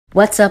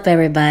What's up,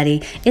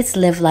 everybody? It's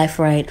Live Life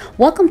Right.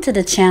 Welcome to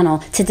the channel.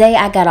 Today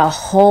I got a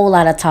whole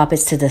lot of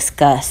topics to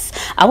discuss.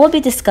 I will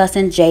be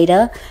discussing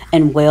Jada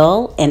and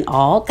Will and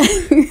Aug.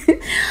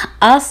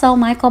 Also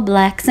Michael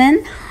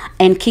Blackson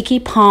and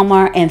Keke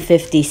Palmer and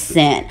 50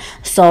 Cent.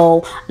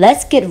 So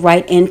let's get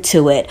right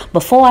into it.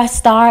 Before I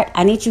start,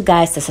 I need you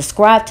guys to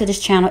subscribe to this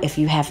channel if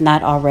you have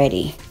not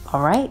already.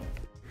 All right?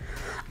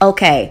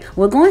 Okay,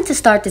 we're going to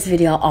start this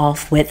video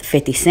off with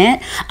 50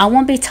 Cent. I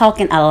won't be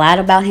talking a lot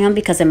about him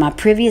because in my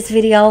previous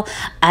video,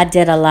 I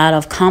did a lot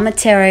of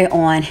commentary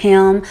on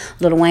him,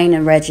 Lil Wayne,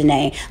 and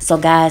Reginae. So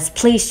guys,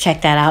 please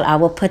check that out. I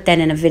will put that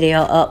in a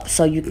video up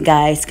so you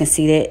guys can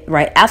see it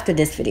right after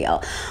this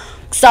video.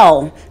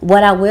 So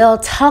what I will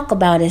talk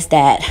about is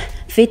that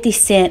 50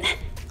 Cent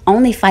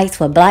only fights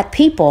with black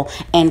people.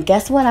 And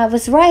guess what? I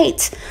was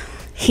right.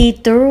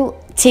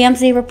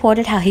 TMZ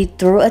reported how he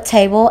threw a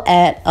table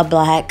at a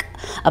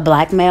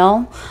black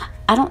male.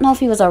 I don't know if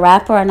he was a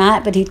rapper or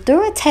not, but he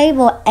threw a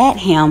table at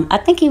him. I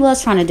think he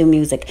was trying to do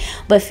music,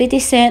 but 50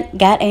 Cent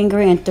got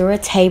angry and threw a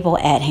table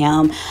at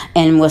him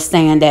and was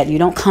saying that you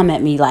don't come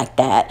at me like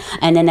that.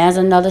 And then there's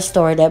another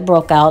story that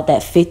broke out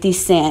that 50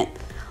 Cent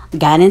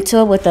got into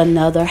it with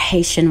another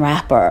Haitian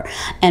rapper.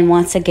 And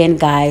once again,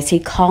 guys, he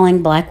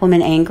calling black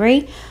women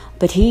angry,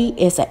 but he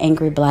is an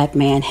angry black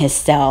man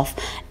himself.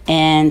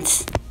 And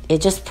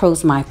it just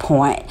proves my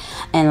point.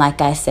 And like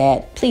I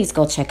said, please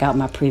go check out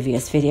my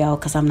previous video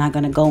because I'm not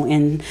going to go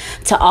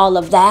into all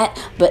of that.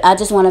 But I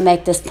just want to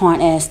make this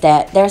point is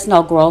that there's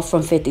no growth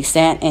from 50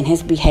 Cent and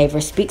his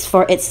behavior speaks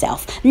for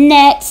itself.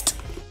 Next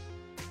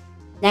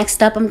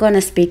up, I'm going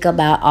to speak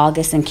about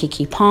Aug and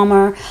Keke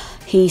Palmer.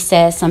 He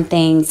said some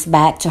things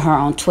back to her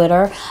on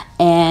Twitter,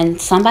 and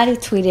somebody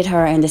tweeted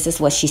her, and this is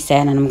what she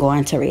said, and I'm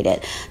going to read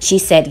it. She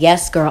said,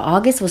 "Yes, girl,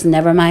 August was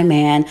never my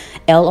man.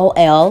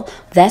 LOL.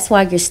 That's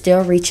why you're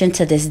still reaching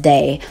to this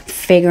day,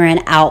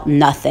 figuring out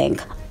nothing."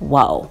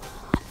 Whoa.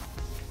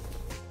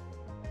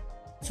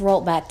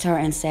 Wrote back to her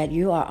and said,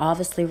 "You are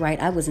obviously right.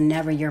 I was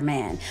never your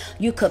man.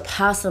 You could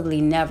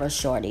possibly never,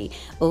 shorty.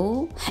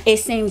 Ooh, it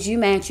seems you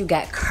meant you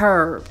got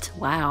curved.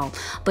 Wow.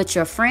 But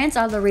your friends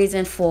are the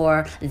reason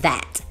for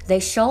that. They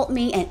showed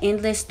me an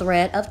endless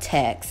thread of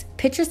texts,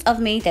 pictures of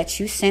me that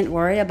you sent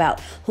worried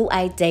about who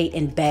I date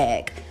and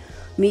beg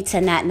me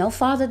to not no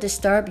farther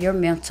disturb your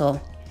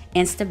mental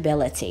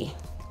instability."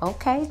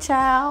 Okay,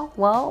 child.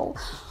 Whoa.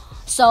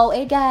 So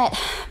it got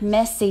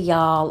messy,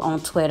 y'all, on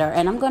Twitter,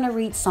 and I'm going to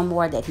read some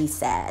more that he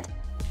said.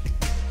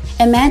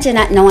 "Imagine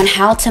not knowing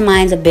how to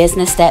mind the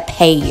business that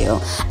pay you.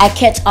 I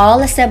catch all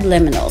the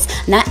subliminals,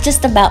 not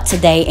just about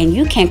today, and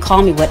you can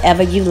call me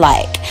whatever you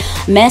like.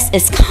 Mess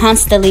is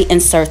constantly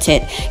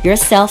inserted.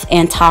 Yourself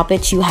and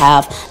topics you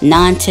have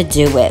none to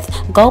do with.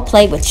 Go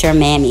play with your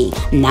mammy,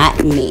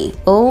 not me.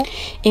 Ooh,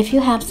 if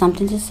you have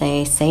something to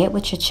say it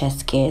with your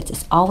chest, kids.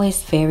 It's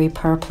always very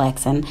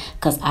perplexing,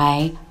 because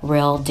I,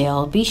 real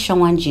deal, be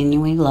showing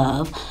genuine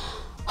love.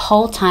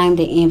 Whole time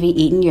the envy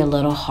eating your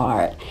little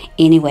heart.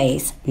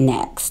 Anyways,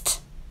 next."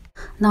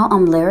 No,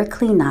 I'm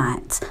lyrically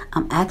not.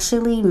 I'm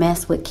actually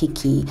messed with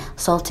Keke.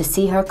 So to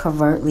see her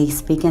covertly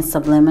speaking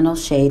subliminal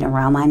shade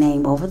around my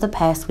name over the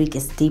past week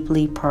is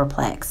deeply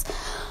perplexed.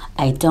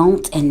 I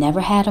don't and never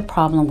had a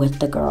problem with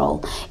the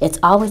girl. It's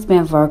always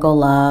been Virgo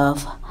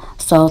love.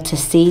 So to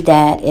see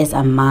that is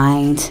a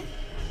mind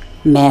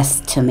mess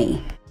to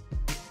me.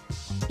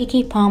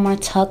 Keke Palmer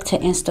took to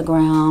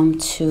Instagram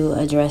to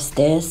address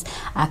this.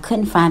 I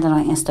couldn't find it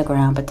on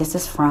Instagram, but this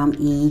is from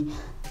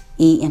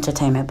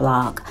Entertainment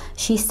blog.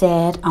 She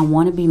said, "I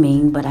want to be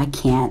mean, but I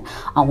can't.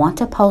 I want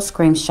to post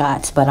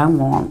screenshots, but I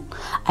won't.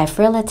 I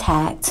feel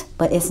attacked,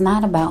 but it's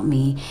not about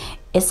me.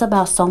 It's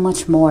about so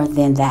much more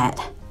than that.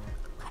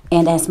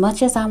 And as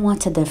much as I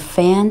want to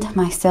defend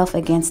myself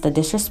against the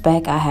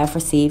disrespect I have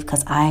received,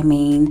 because I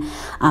mean,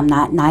 I'm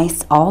not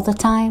nice all the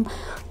time,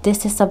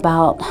 this is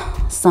about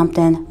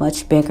something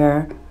much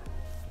bigger,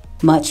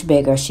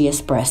 she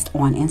expressed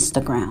on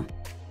Instagram.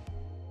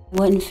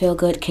 Wouldn't feel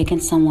good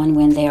kicking someone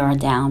when they are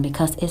down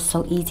because it's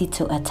so easy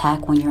to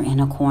attack when you're in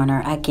a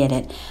corner. I get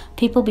it.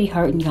 People be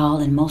hurting y'all,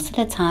 and most of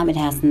the time it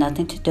has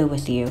nothing to do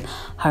with you."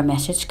 Her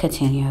message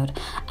continued,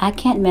 "I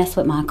can't mess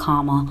with my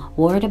karma,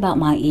 worried about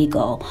my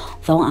ego.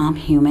 Though I'm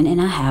human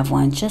and I have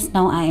one, just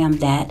know I am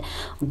that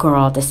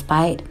girl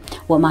despite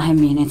what my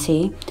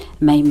immunity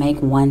may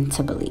make one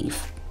to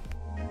believe."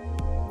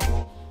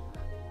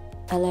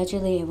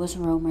 Allegedly, it was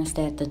rumors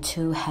that the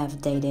two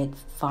have dated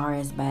far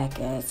as back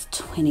as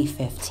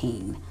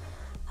 2015.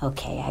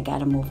 Okay, I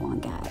gotta move on,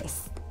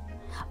 guys.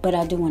 But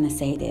I do want to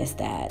say this,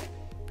 that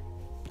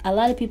a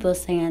lot of people are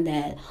saying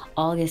that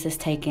August is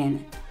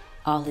taking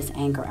all his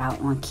anger out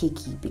on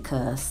Keke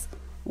because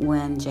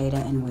when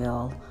Jada and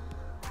Will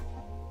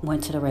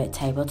went to the red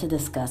table to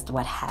discuss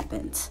what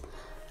happened.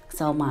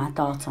 So my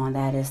thoughts on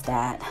that is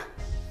that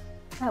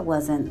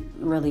wasn't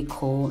really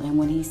cool. And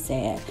when he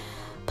said,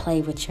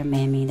 "Play with your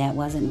mammy," that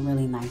wasn't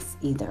really nice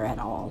either at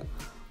all.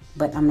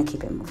 But I'm gonna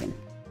keep it moving.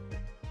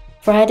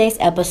 Friday's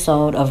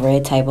episode of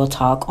Red Table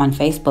Talk on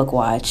Facebook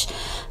Watch,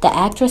 the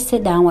actress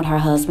sit down with her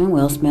husband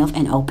Will Smith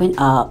and open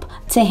up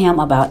to him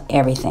about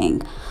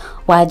everything.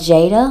 While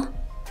Jada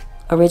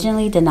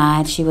originally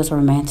denied she was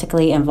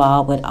romantically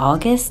involved with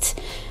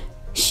August,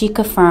 she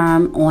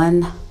confirmed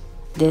on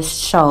this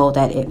show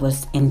that it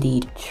was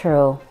indeed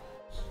true.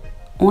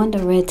 On the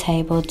Red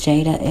Table,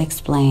 Jada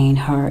explained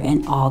her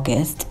and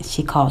August.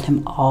 She called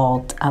him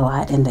Aug a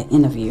lot in the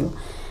interview.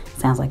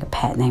 Sounds like a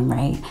pet name,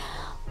 right?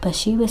 But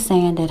she was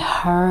saying that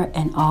her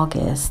and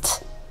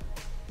August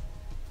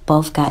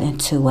both got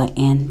into an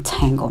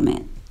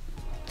entanglement.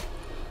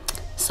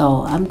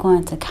 So I'm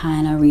going to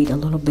kind of read a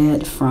little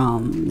bit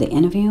from the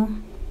interview.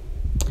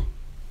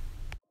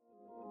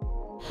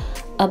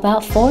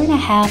 About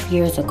 4.5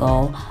 years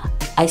ago,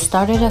 I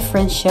started a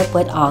friendship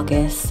with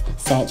August,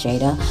 said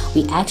Jada.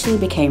 We actually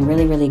became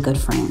really, really good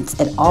friends.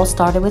 It all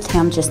started with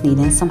him just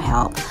needing some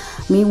help.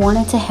 Me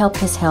wanting to help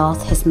his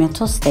health, his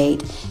mental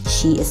state,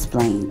 she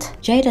explained.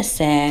 Jada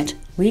said,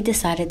 we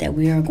decided that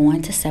we are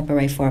going to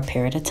separate for a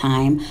period of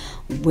time.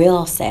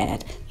 Will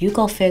said, you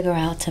go figure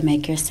out to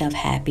make yourself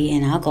happy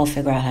and I'll go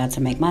figure out how to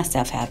make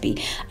myself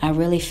happy. I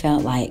really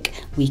felt like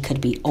we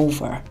could be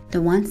over.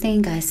 The one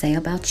thing I say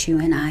about you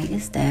and I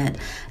is that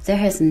there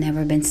has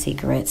never been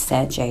secrets,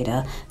 said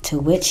Jada, to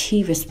which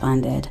he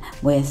responded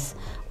with,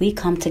 we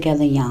come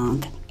together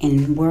young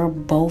and we're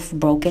both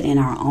broken in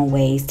our own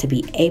ways to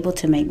be able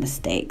to make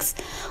mistakes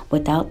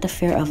without the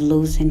fear of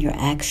losing your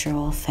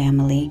actual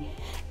family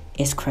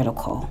is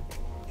critical.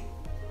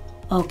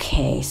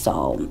 Okay,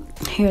 so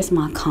here's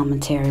my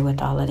commentary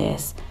with all of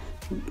this.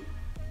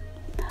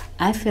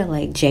 I feel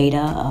like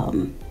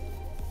Jada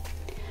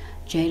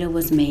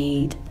was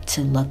made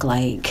to look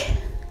like,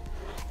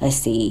 let's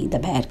see, the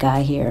bad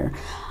guy here,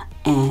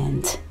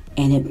 and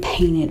it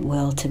painted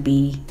Will to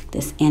be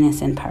this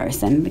innocent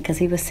person because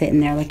he was sitting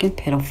there looking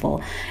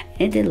pitiful.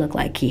 It did look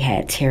like he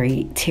had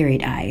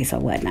teary eyes or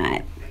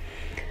whatnot.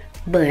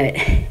 But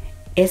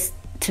it's,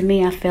 to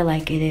me, I feel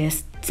like it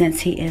is,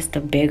 since he is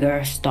the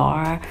bigger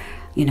star,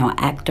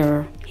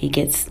 actor, he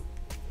gets,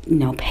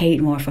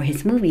 paid more for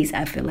his movies.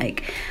 I feel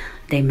like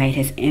they made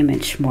his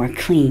image more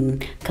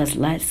clean because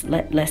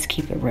let's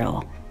keep it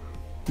real.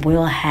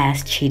 Will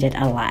has cheated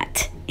a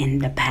lot in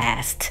the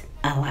past,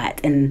 a lot.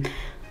 And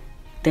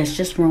there's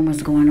just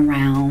rumors going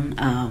around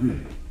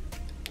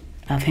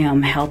of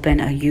him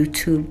helping a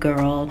YouTube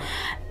girl,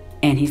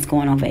 and he's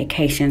going on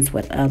vacations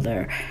with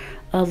other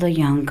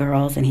young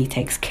girls and he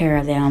takes care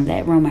of them.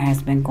 That rumor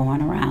has been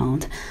going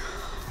around.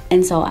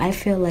 And so I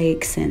feel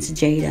like since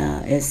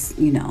Jada is,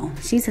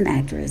 she's an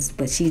actress,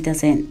 but she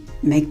doesn't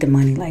make the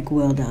money like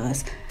Will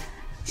does,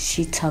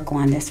 she took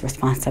on this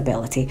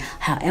responsibility.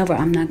 However,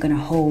 I'm not going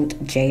to hold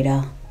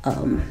Jada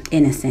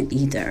innocent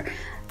either.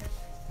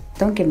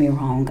 Don't get me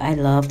wrong, I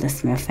love the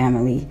Smith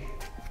family,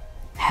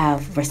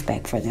 have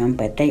respect for them,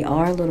 but they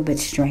are a little bit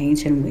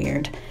strange and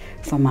weird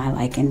for my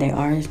liking. They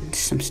are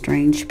some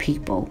strange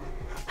people.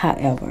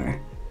 However,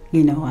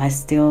 I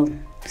still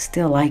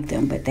like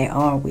them, but they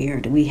are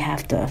weird. We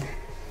can't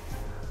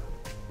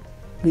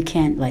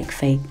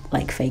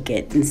fake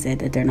it and say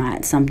that they're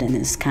not. Something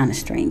is kind of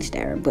strange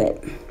there.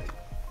 But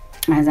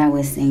as I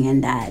was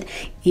saying, that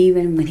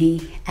even when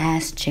he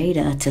asked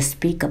Jada to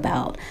speak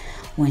about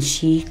when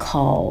she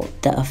called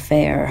the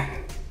affair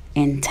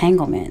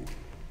entanglement,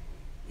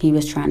 he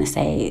was trying to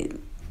say,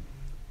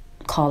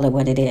 call it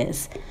what it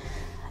is.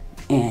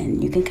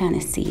 And you can kind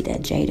of see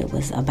that Jada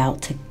was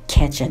about to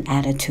catch an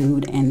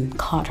attitude and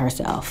caught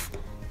herself.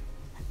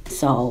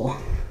 So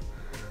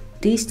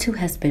these two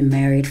has been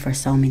married for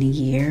so many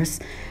years,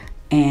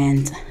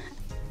 and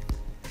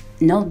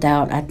no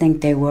doubt I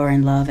think they were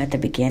in love at the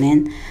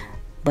beginning,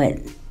 but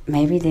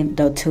maybe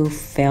the two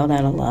fell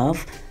out of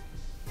love,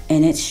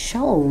 and it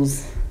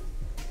shows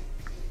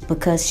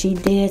because she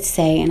did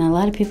say, and a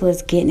lot of people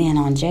is getting in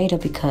on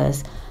Jada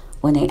because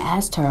when they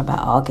asked her about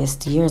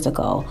August years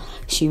ago,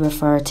 she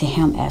referred to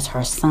him as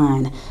her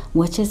son,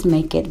 which is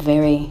makes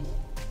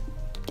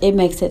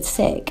it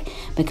sick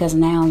because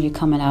now you're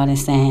coming out and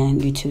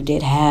saying you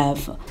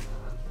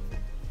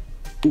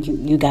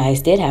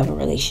guys did have a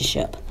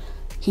relationship.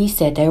 He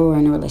said they were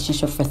in a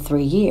relationship for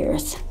 3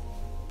 years.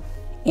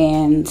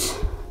 And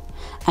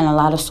a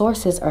lot of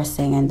sources are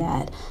saying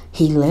that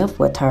he lived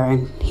with her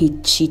and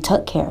she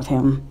took care of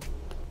him,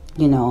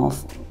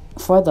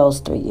 for those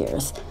 3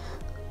 years.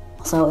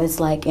 So it's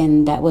like,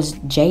 and that was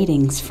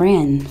Jading's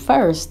friend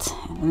first.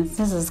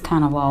 This is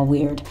kind of all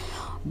weird.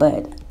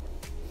 But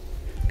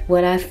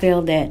what I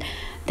feel that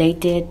they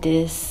did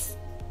this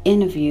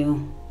interview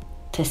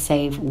to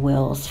save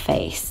Will's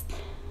face.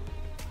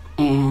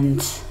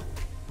 And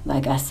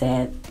like I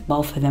said,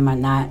 both of them are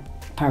not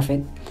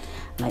perfect.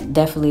 Like,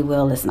 definitely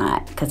Will is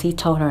not. Because he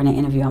told her in the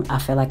interview, I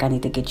feel like I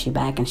need to get you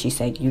back. And she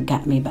said, you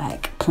got me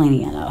back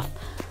plenty enough.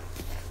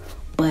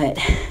 But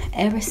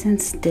ever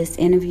since this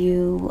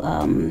interview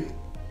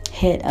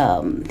hit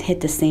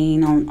the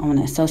scene on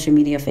a social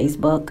media,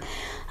 Facebook,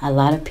 a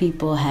lot of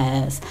people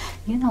has,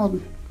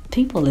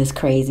 people is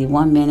crazy.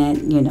 1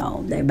 minute,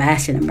 they're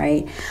bashing him,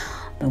 right?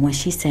 But when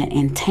she said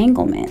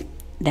entanglement,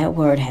 that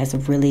word has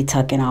really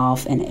taken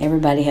off, and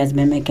everybody has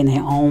been making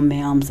their own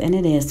memes, and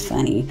it is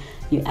funny.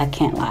 I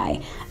can't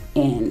lie.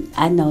 And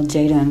I know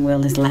Jada and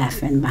Will is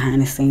laughing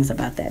behind the scenes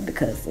about that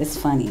because it's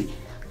funny.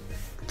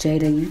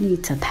 Jada, you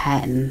need to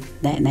patent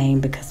that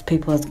name because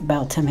people is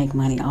about to make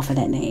money off of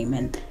that name,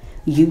 and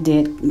you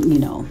did,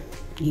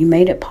 you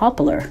made it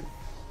popular.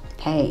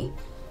 Hey,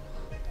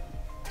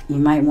 you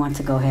might want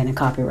to go ahead and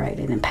copyright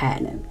it and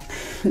patent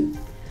it.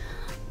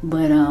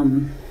 But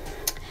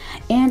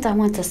and I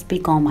want to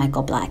speak on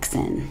Michael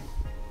Blackson,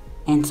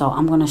 and so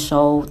I'm gonna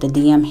show the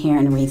DM here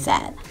and read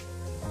that.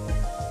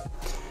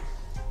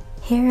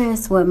 Here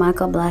is what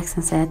Michael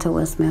Blackson said to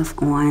Will Smith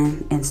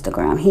on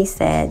Instagram. He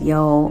said,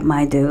 "Yo,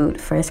 my dude,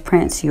 Fresh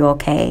Prince, you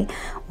okay?"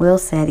 Will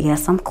said,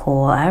 "Yes, I'm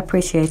cool. I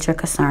appreciate your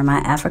concern, my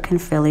African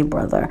Philly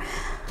brother."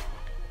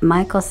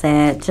 Michael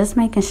said, "Just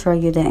making sure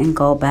you didn't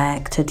go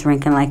back to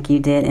drinking like you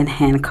did in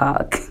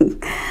Hancock."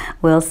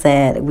 Will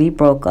said, "We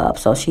broke up,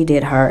 so she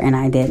did her and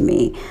I did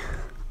me."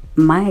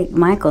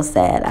 Michael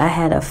said, "I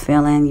had a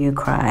feeling you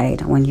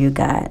cried when you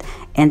got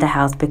in the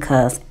house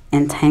because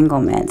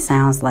Entanglement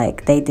sounds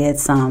like they did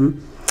some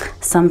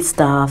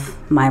stuff,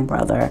 my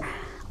brother."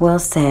 Will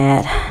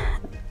said,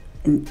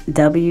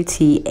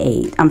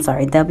 WTF,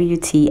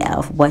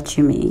 what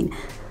you mean?"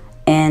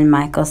 And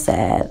Michael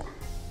said,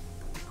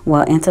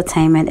 "Well,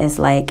 entertainment is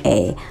like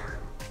a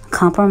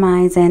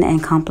compromising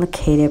and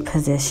complicated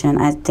position,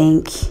 I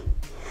think."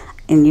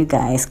 And you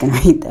guys can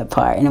read that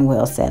part. And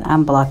Will said,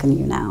 "I'm blocking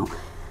you now."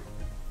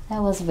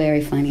 That was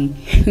very funny.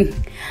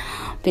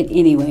 But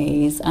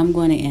anyways, I'm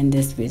going to end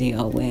this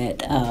video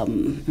with,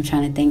 I'm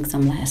trying to think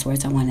some last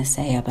words I want to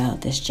say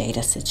about this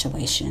Jada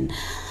situation.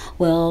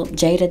 Well,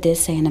 Jada did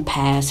say in the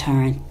past her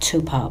and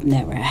Tupac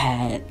never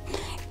had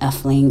a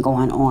fling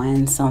going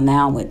on. So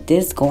now with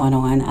this going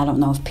on, I don't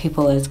know if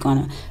people is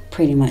going to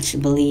pretty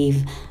much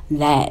believe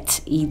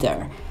that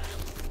either.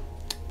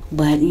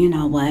 But you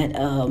know what?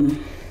 I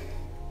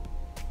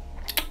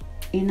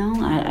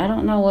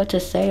don't know what to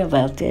say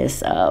about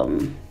this.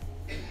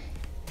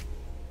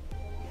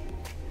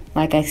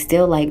 Like, I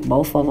still like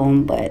both of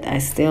them, but I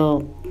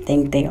still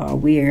think they are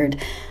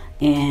weird.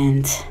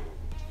 And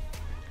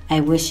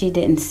I wish she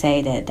didn't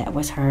say that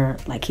was her,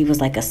 like he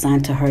was like a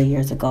son to her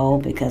years ago,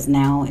 because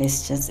now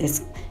it's just,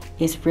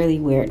 it's really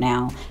weird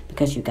now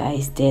because you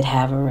guys did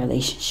have a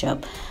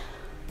relationship.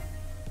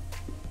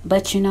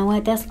 But you know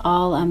what? That's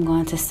all I'm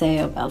going to say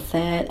about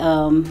that.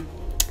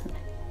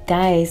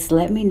 Guys,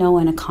 let me know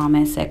in the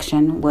comment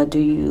section, what do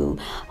you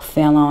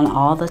feel on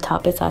all the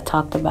topics I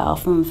talked about,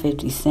 from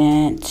 50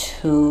 Cent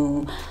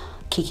to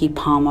Keke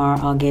Palmer,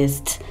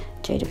 August,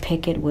 Jada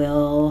Pinkett,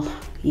 Will,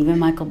 even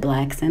Michael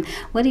Blackson.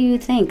 What do you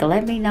think?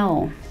 Let me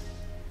know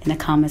in the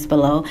comments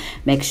below.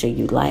 Make sure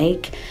you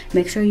like.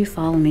 Make sure you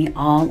follow me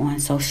all on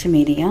social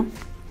media.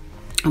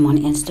 I'm on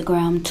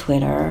Instagram,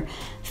 Twitter,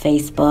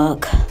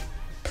 Facebook.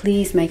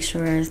 Please make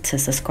sure to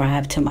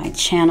subscribe to my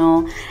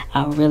channel.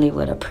 I really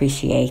would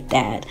appreciate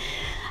that.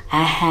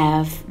 I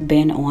have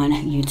been on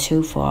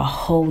YouTube for a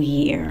whole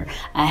year.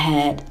 I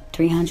had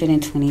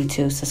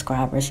 322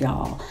 subscribers,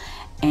 y'all.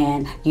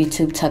 And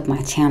YouTube took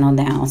my channel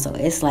down. So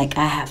it's like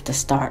I have to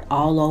start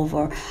all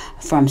over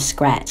from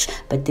scratch.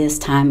 But this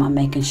time I'm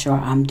making sure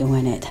I'm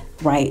doing it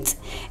right.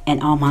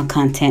 And all my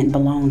content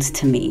belongs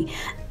to me.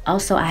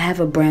 Also, I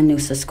have a brand new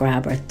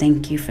subscriber.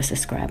 Thank you for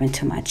subscribing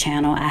to my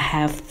channel. I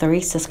have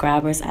 3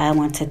 subscribers. I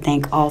want to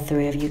thank all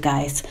 3 of you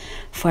guys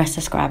for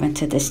subscribing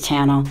to this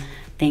channel.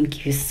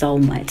 Thank you so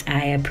much.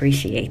 I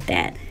appreciate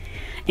that.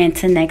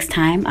 Until next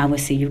time, I will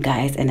see you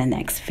guys in the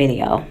next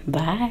video.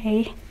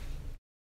 Bye.